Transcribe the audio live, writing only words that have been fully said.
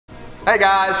Hey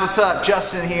guys, what's up?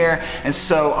 Justin here. And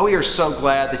so we are so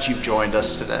glad that you've joined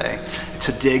us today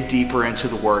to dig deeper into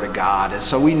the Word of God. And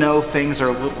so we know things are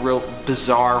a little real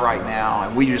bizarre right now,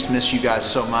 and we just miss you guys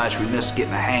so much. We miss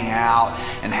getting to hang out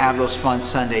and have those fun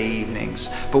Sunday evenings.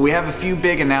 But we have a few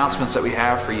big announcements that we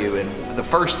have for you. And the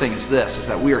first thing is this, is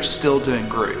that we are still doing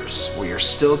groups. We are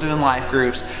still doing life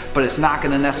groups, but it's not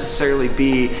going to necessarily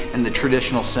be in the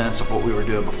traditional sense of what we were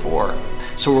doing before.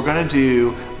 So we're going to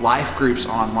do life groups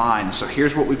online. So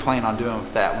here's what we plan on doing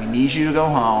with that. We need you to go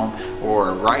home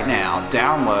or right now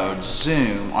download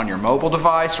Zoom on your mobile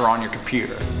device or on your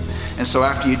computer. And so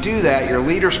after you do that, your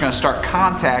leader's going to start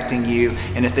contacting you.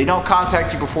 And if they don't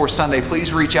contact you before Sunday,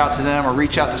 please reach out to them or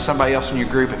reach out to somebody else in your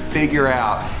group and figure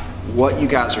out what you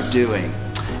guys are doing.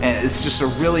 And it's just a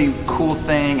really cool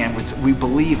thing, and we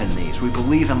believe in these. We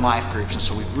believe in life groups, and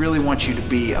so we really want you to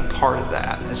be a part of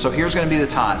that. And so here's going to be the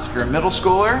times. If you're a middle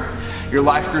schooler, your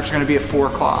life groups are going to be at 4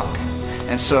 o'clock.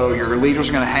 And so your leaders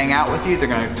are going to hang out with you. They're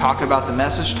going to talk about the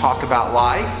message, talk about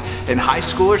life. And high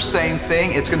schoolers, same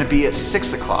thing. It's going to be at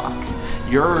 6 o'clock.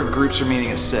 Your groups are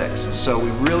meeting at 6. And so we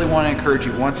really want to encourage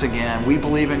you once again. We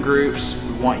believe in groups.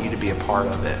 We want you to be a part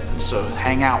of it. So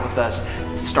hang out with us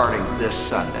starting this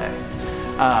Sunday.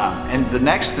 And the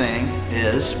next thing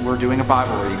is we're doing a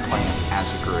Bible reading plan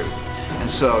as a group. And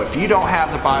so if you don't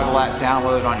have the Bible app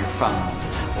downloaded on your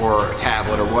phone or a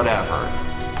tablet or whatever,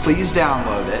 please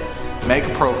download it, make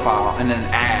a profile, and then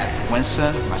add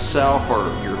Winston, myself, or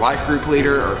your life group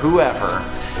leader or whoever,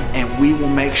 and we will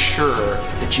make sure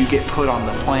that you get put on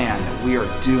the plan that we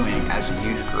are doing as a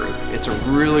youth group. It's a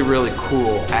really, really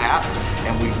cool app,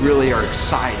 and we really are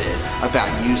excited about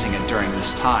using it during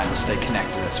this time to stay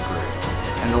connected as a group.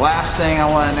 And the last thing I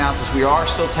want to announce is we are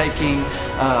still taking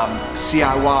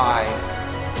CIY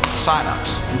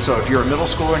signups. And so if you're a middle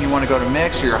schooler and you want to go to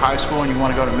Mix, or you're a high school and you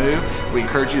want to go to Move, we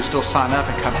encourage you to still sign up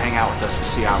and come hang out with us at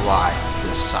CIY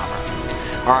this summer.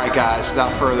 All right, guys,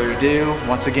 without further ado,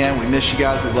 once again, we miss you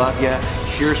guys. We love you.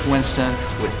 Here's Winston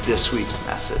with this week's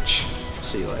message.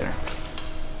 See you later.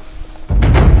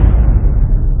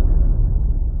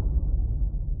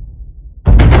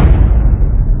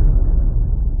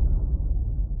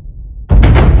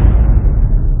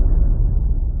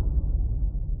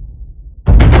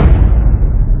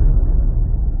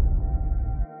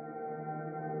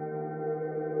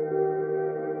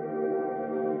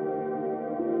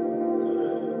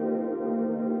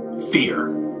 Fear.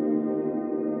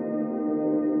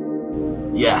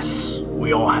 Yes,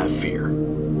 we all have fear.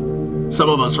 Some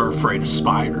of us are afraid of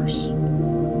spiders.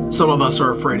 Some of us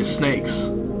are afraid of snakes.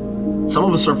 Some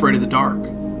of us are afraid of the dark.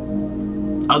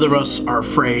 Other of us are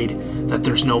afraid that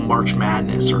there's no March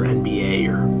Madness or NBA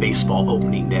or baseball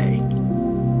opening day.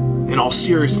 In all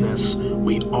seriousness,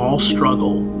 we all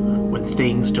struggle when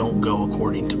things don't go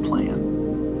according to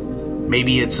plan.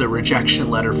 Maybe it's a rejection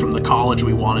letter from the college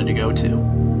we wanted to go to.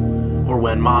 Or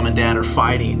when mom and dad are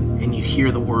fighting and you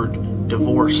hear the word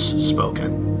divorce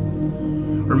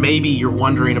spoken. Or maybe you're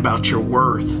wondering about your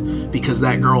worth because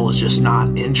that girl is just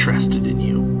not interested in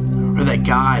you. Or that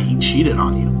guy, he cheated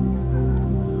on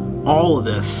you. All of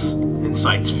this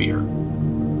incites fear.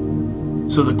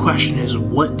 So the question is,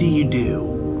 what do you do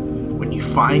when you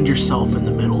find yourself in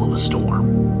the middle of a storm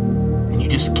and you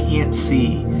just can't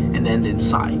see an end in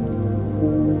sight?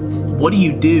 What do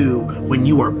you do when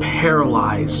you are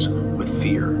paralyzed with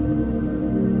fear?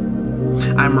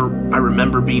 I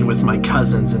remember being with my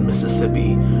cousins in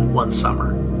Mississippi one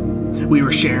summer. We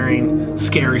were sharing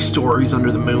scary stories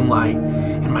under the moonlight,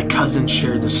 and my cousin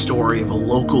shared the story of a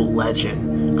local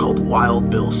legend called Wild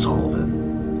Bill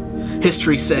Sullivan.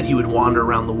 History said he would wander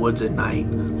around the woods at night,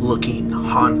 looking,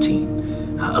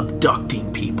 haunting,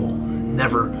 abducting people,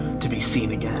 never to be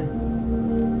seen again.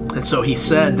 And so he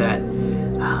said that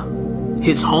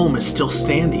his home is still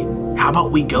standing. How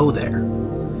about we go there?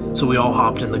 So we all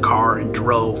hopped in the car and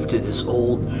drove to this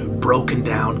old, broken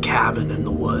down cabin in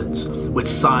the woods with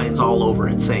signs all over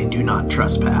it saying, "Do not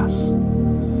trespass."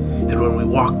 And when we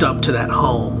walked up to that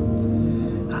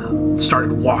home,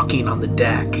 started walking on the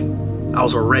deck, I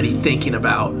was already thinking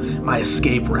about my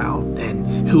escape route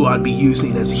and who I'd be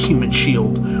using as a human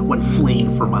shield when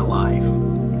fleeing for my life.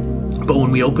 But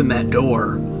when we opened that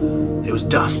door, it was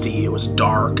dusty, it was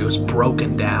dark, it was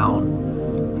broken down.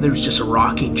 There was just a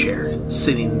rocking chair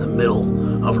sitting in the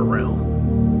middle of a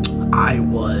room. I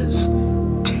was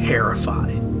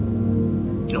terrified.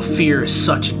 You know, fear is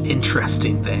such an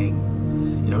interesting thing.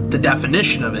 You know, the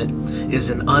definition of it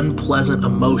is an unpleasant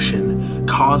emotion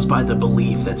caused by the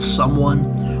belief that someone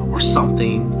or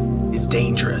something is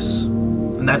dangerous.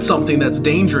 And that something that's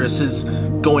dangerous is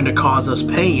going to cause us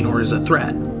pain or is a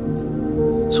threat.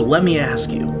 So let me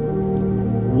ask you,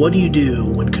 What do you do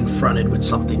when confronted with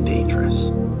something dangerous?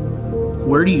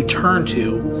 Where do you turn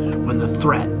to when the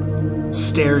threat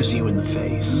stares you in the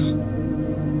face?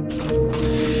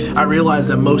 I realize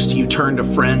that most of you turn to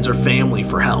friends or family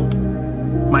for help.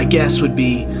 My guess would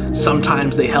be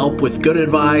sometimes they help with good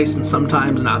advice and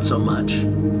sometimes not so much.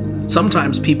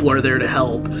 Sometimes people are there to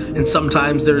help and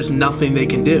sometimes there's nothing they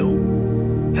can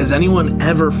do. Has anyone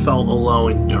ever felt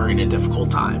alone during a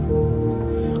difficult time?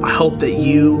 I hope that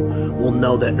you will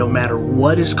know that no matter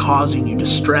what is causing you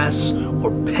distress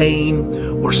or pain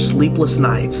or sleepless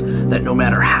nights, that no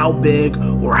matter how big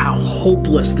or how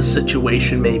hopeless the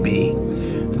situation may be,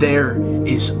 there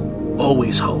is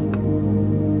always hope.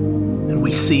 And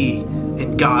we see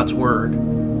in God's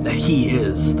word that He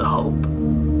is the hope.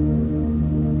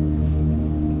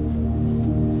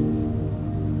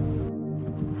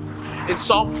 In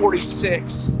Psalm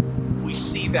 46, we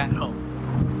see that hope.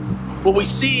 What we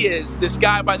see is this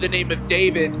guy by the name of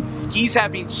David, he's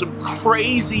having some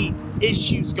crazy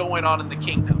issues going on in the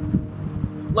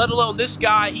kingdom. Let alone this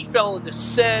guy, he fell into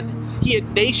sin. He had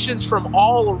nations from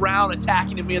all around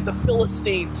attacking him. He had the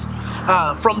Philistines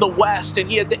from the west, and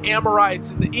he had the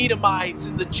Amorites and the Edomites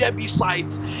and the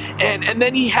Jebusites. And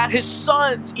then he had his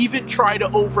sons even try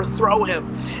to overthrow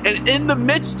him. And in the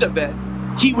midst of it,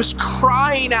 he was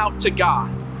crying out to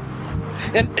God.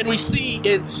 And we see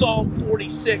in Psalm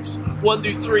 46,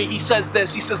 1-3, he says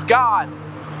this. He says, God,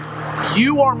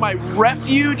 you are my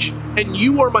refuge and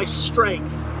you are my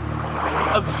strength,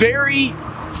 a very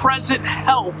present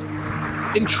help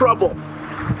in trouble.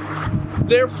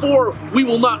 Therefore, we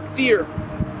will not fear,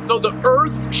 though the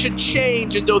earth should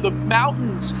change and though the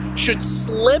mountains should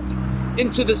slip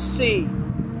into the sea,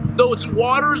 though its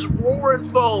waters roar and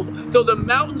foam, though the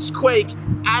mountains quake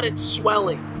at its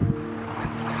swelling.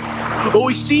 What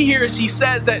we see here is he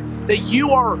says that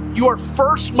you are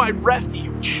first my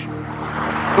refuge.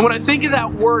 And when I think of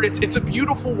that word, it's a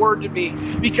beautiful word to me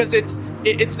because it's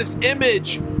this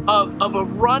image of a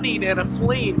running and a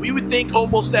fleeing. We would think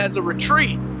almost as a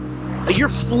retreat. Like you're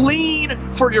fleeing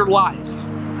for your life.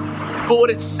 But what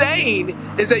it's saying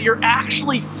is that you're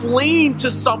actually fleeing to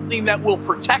something that will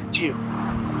protect you.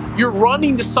 You're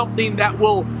running to something that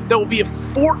will be a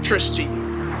fortress to you.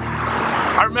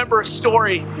 I remember a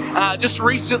story just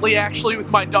recently actually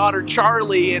with my daughter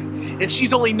Charlie, and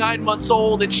she's only 9 months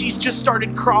old, and she's just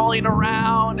started crawling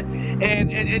around,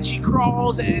 and she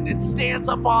crawls and stands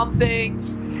up on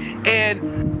things.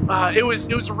 And it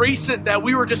was recent that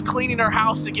we were just cleaning our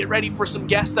house to get ready for some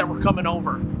guests that were coming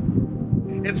over.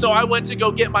 And so I went to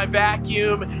go get my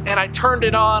vacuum, and I turned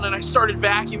it on and I started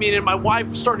vacuuming, and my wife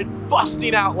started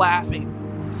busting out laughing.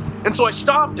 And so I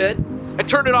stopped it. I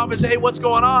turned it off and said, hey, what's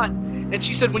going on? And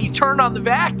she said, when you turned on the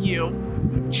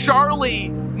vacuum, Charlie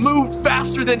moved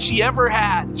faster than she ever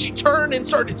had. She turned and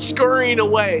started scurrying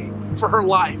away for her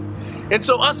life. And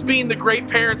so us being the great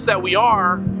parents that we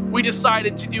are, we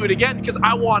decided to do it again because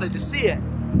I wanted to see it.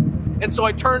 And so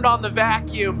I turned on the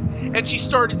vacuum and she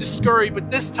started to scurry, but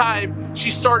this time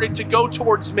she started to go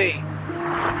towards me.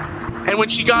 And when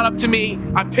she got up to me,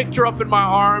 I picked her up in my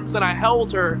arms and I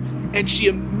held her, and she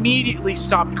immediately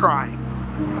stopped crying.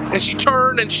 And she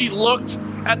turned and she looked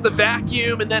at the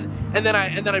vacuum, and then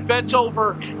I bent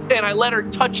over and I let her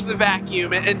touch the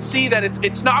vacuum and see that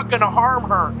it's not gonna harm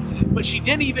her. But she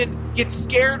didn't even get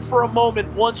scared for a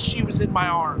moment once she was in my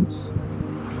arms.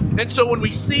 And so when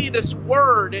we see this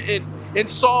word in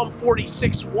Psalm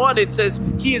 46:1, it says,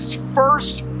 He is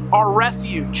first our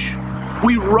refuge.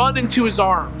 We run into His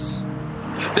arms.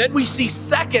 Then we see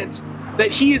second,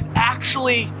 that He is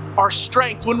actually our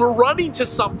strength. When we're running to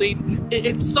something,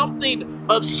 it's something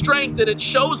of strength, and it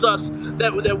shows us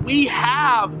that we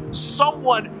have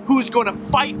someone who's going to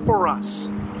fight for us.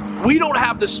 We don't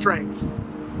have the strength.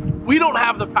 We don't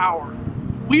have the power.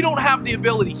 We don't have the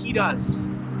ability. He does.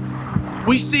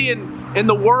 We see in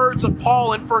the words of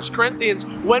Paul in 1 Corinthians,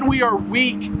 when we are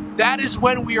weak, that is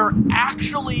when we are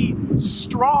actually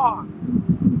strong.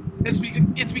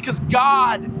 It's because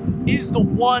God is the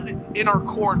one in our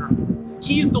corner.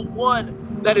 He's the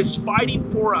one that is fighting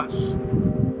for us.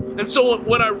 And so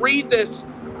when I read this,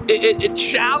 it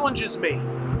challenges me.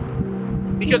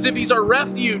 Because if He's our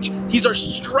refuge, He's our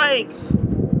strength,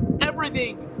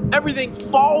 everything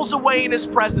falls away in His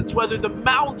presence, whether the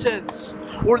mountains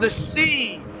or the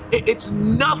sea, it's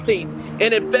nothing.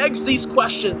 And it begs these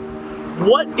questions.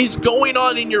 What is going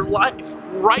on in your life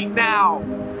right now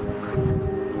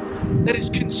that is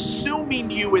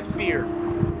consuming you with fear?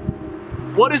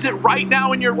 What is it right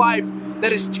now in your life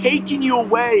that is taking you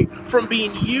away from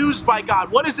being used by God?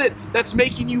 What is it that's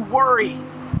making you worry?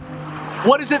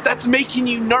 What is it that's making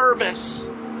you nervous?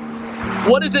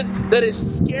 What is it that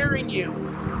is scaring you?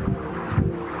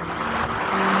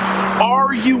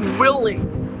 Are you willing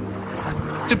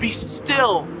to be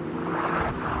still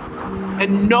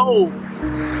and know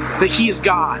that He is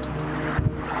God?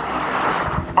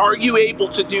 Are you able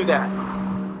to do that?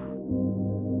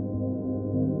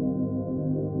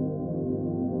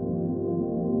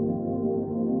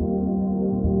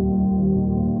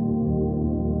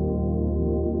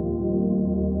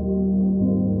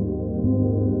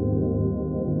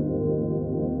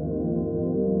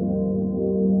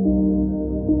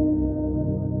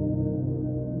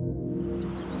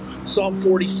 Psalm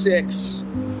 46,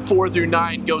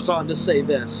 4-9 goes on to say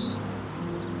this.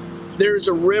 There is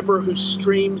a river whose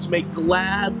streams make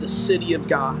glad the city of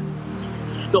God,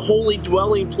 the holy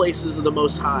dwelling places of the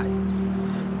Most High.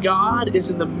 God is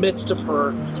in the midst of her,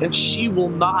 and she will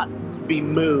not be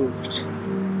moved.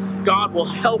 God will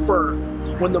help her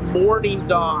when the morning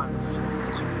dawns.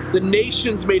 The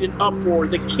nations made an uproar,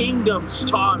 the kingdoms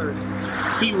tottered.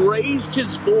 He raised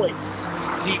his voice,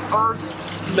 the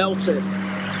earth melted.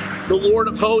 The Lord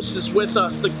of hosts is with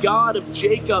us. The God of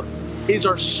Jacob is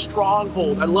our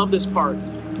stronghold. I love this part.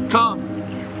 Come,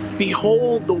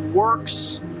 behold the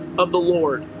works of the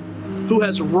Lord, who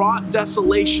has wrought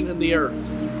desolation in the earth.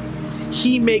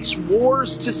 He makes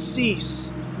wars to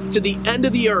cease to the end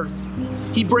of the earth.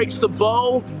 He breaks the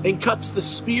bow and cuts the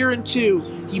spear in two.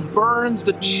 He burns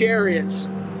the chariots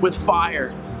with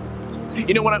fire.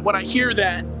 You know, when I hear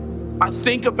that, I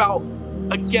think about,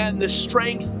 again, the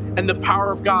strength and the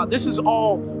power of God. This is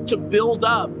all to build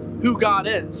up who God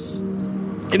is.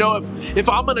 You know, if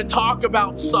I'm going to talk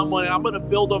about someone and I'm going to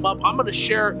build them up, I'm going to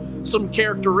share some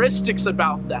characteristics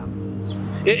about them.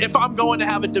 If I'm going to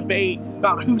have a debate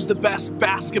about who's the best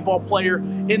basketball player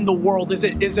in the world, is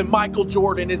it Michael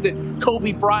Jordan? Is it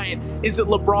Kobe Bryant? Is it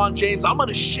LeBron James? I'm going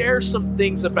to share some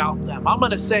things about them. I'm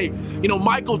going to say, you know,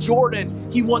 Michael Jordan,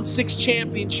 he won 6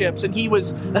 championships and he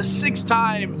was a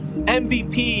 6-time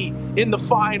MVP in the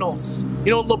finals.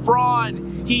 You know,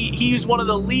 LeBron, he's one of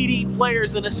the leading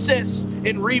players in assists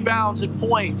and rebounds and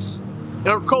points. You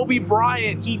know, Kobe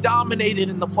Bryant, he dominated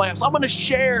in the playoffs. I'm going to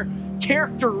share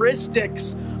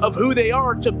characteristics of who they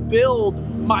are to build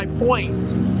my point.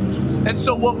 And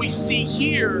so what we see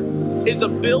here is a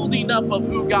building up of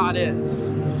who God is.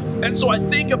 And so I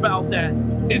think about that.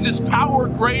 Is His power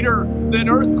greater than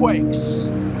earthquakes?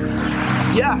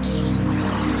 Yes.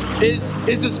 Is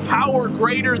His power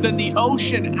greater than the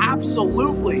ocean?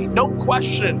 Absolutely. No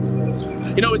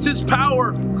question. You know, is His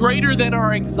power greater than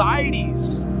our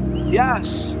anxieties?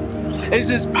 Yes. Is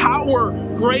His power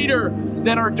greater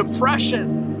than our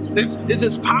depression? Is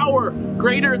His power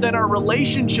greater than our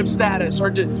relationship status, or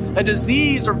a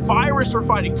disease or virus we're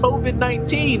fighting,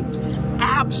 COVID-19?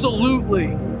 Absolutely.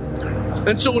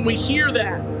 And so when we hear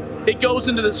that, it goes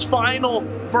into this final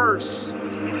verse,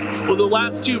 well, the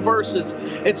last 2 verses.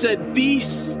 It said, be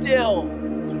still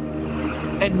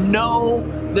and know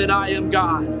that I am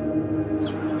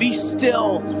God. Be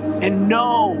still and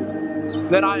know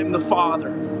that I am the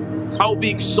Father. I will be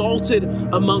exalted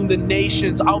among the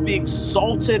nations. I'll be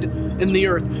exalted in the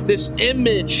earth. This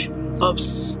image of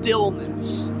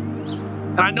stillness.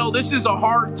 And I know this is a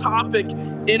hard topic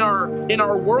in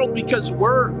our world, because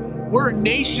we're a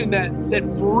nation that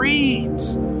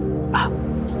breeds.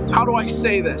 How do I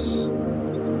say this?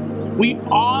 We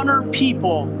honor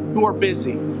people who are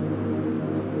busy.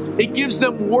 It gives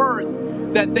them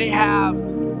worth that they have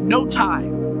no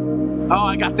time. Oh,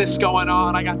 I got this going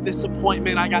on. I got this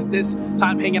appointment. I got this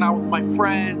time hanging out with my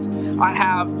friends. I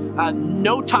have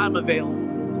no time available.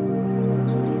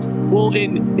 Well,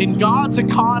 in God's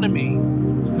economy,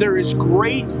 there is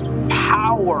great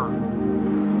power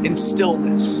in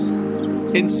stillness,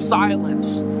 in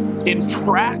silence, in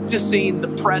practicing the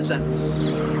presence,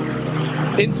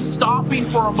 in stopping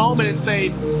for a moment and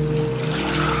saying,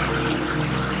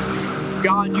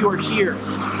 God, you are here.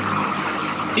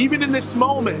 Even in this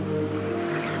moment,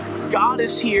 God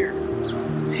is here.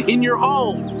 In your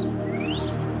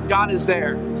home, God is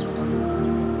there.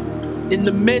 In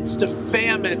the midst of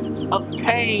famine, of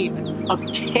pain, of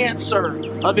cancer,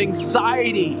 of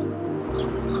anxiety,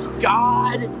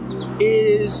 God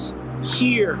is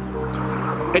here.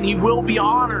 And He will be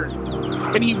honored.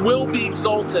 And He will be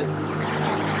exalted.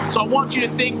 So I want you to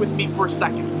think with me for a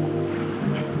second.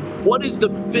 What is the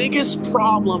biggest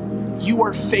problem you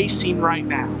are facing right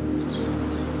now?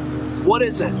 What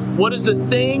is it? What is the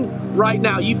thing right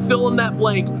now? You fill in that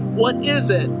blank. What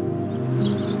is it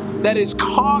that is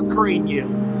conquering you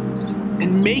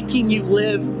and making you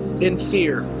live in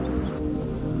fear?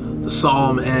 The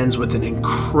psalm ends with an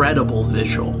incredible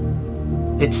visual.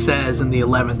 It says in the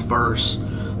 11th verse,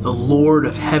 the Lord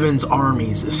of heaven's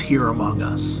armies is here among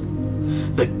us.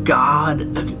 The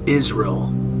God of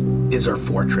Israel is our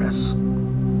fortress.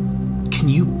 Can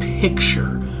you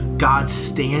picture God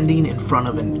standing in front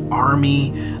of an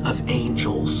army of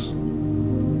angels?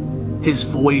 His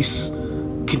voice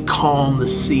can calm the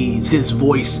seas. His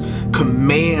voice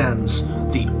commands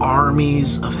the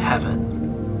armies of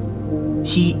heaven.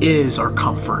 He is our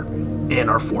comfort and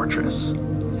our fortress.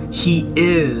 He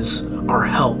is our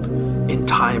help in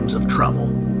times of trouble.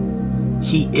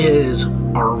 He is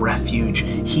our refuge.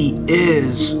 He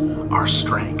is our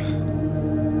strength.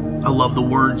 I love the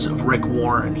words of Rick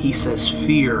Warren. He says,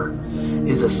 fear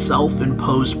is a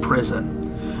self-imposed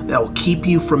prison that will keep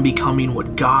you from becoming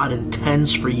what God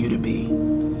intends for you to be.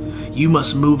 You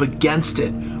must move against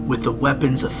it with the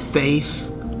weapons of faith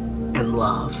and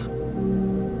love.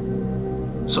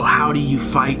 So how do you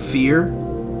fight fear?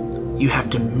 You have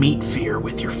to meet fear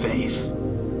with your faith.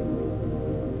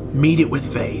 Meet it with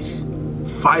faith.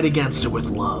 Fight against it with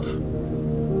love,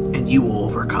 and you will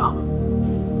overcome.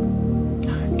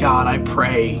 God, I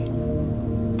pray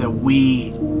that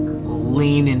we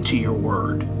lean into your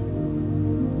word,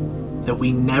 that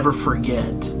we never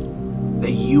forget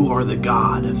that you are the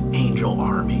God of angel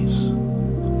armies,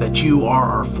 that you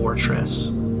are our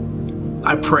fortress.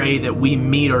 I pray that we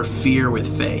meet our fear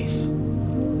with faith,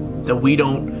 that we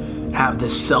don't have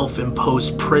this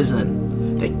self-imposed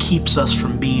prison that keeps us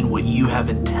from being what you have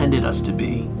intended us to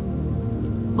be.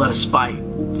 Let us fight,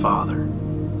 Father.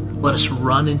 Let us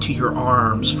run into your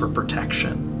arms for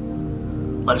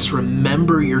protection. Let us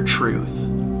remember your truth,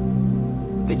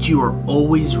 that you are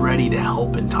always ready to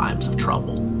help in times of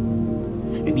trouble.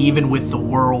 And even with the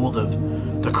world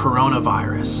of the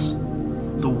coronavirus,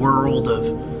 the world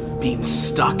of being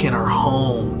stuck in our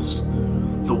homes,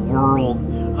 the world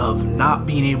of not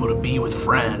being able to be with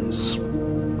friends,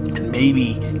 and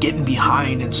maybe getting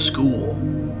behind in school,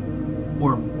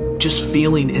 or just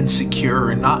feeling insecure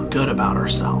and not good about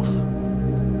ourselves.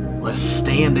 Let's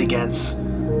stand against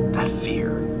that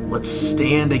fear. Let's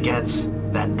stand against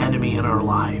that enemy in our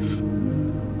life,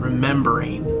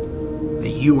 remembering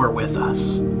that you are with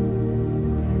us,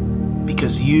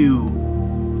 because you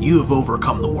have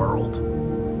overcome the world.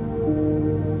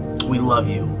 We love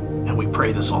you, and we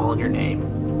pray this all in your name.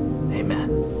 Amen.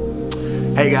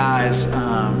 Hey guys,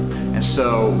 and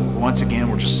so once again,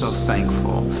 we're just so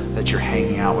thankful that you're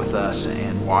hanging out with us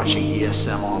and watching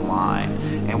ESM online,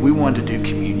 and we wanted to do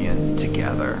communion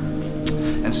together.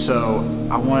 And so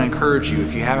I want to encourage you,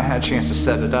 if you haven't had a chance to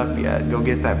set it up yet, go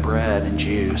get that bread and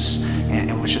juice,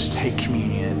 and let's just take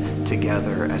communion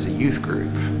together as a youth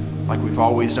group, like we've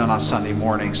always done on Sunday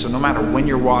morning. So no matter when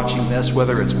you're watching this,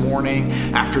 whether it's morning,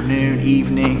 afternoon,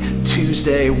 evening,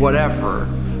 Tuesday, whatever,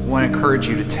 I want to encourage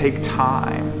you to take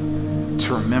time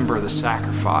to remember the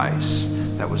sacrifice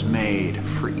that was made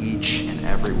for each and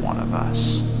every one of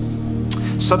us.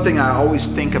 Something I always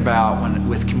think about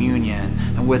with communion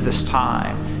and with this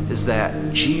time is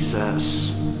that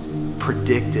Jesus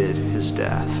predicted his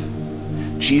death.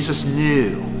 Jesus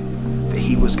knew that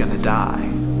he was going to die.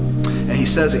 And he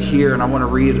says it here, and I want to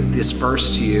read this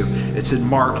verse to you. It's in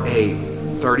Mark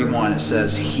 8:31. It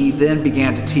says, "He then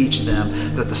began to teach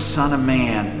them that the Son of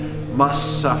Man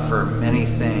must suffer many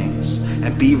things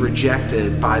and be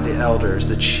rejected by the elders,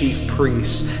 the chief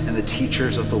priests, and the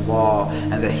teachers of the law,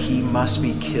 and that he must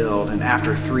be killed, and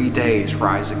after 3 days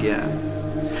rise again."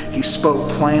 He spoke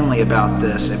plainly about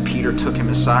this, and Peter took him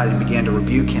aside and began to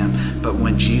rebuke him. But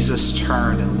when Jesus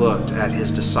turned and looked at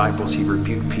his disciples, he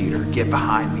rebuked Peter. "Get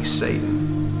behind me,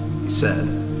 Satan," he said.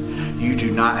 "You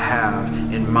do not have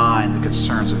in mind the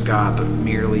concerns of God, but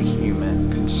merely human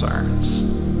concerns."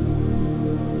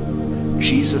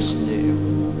 Jesus knew.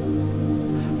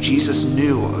 Jesus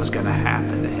knew what was going to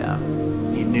happen to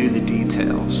him. He knew the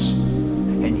details.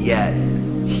 And yet,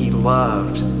 he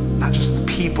loved not just the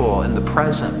people in the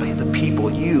present, but the people,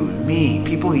 you and me,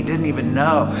 people he didn't even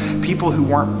know, people who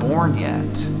weren't born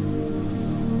yet.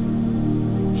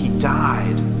 He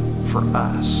died for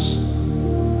us.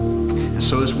 And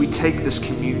so as we take this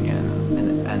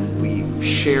communion and we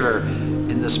share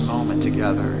in this moment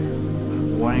together,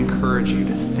 I want to encourage you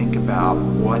to think about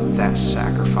what that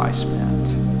sacrifice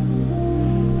meant,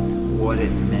 what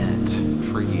it meant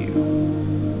for you.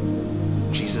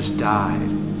 Jesus died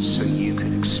so you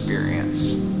could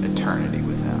experience eternity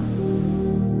with him.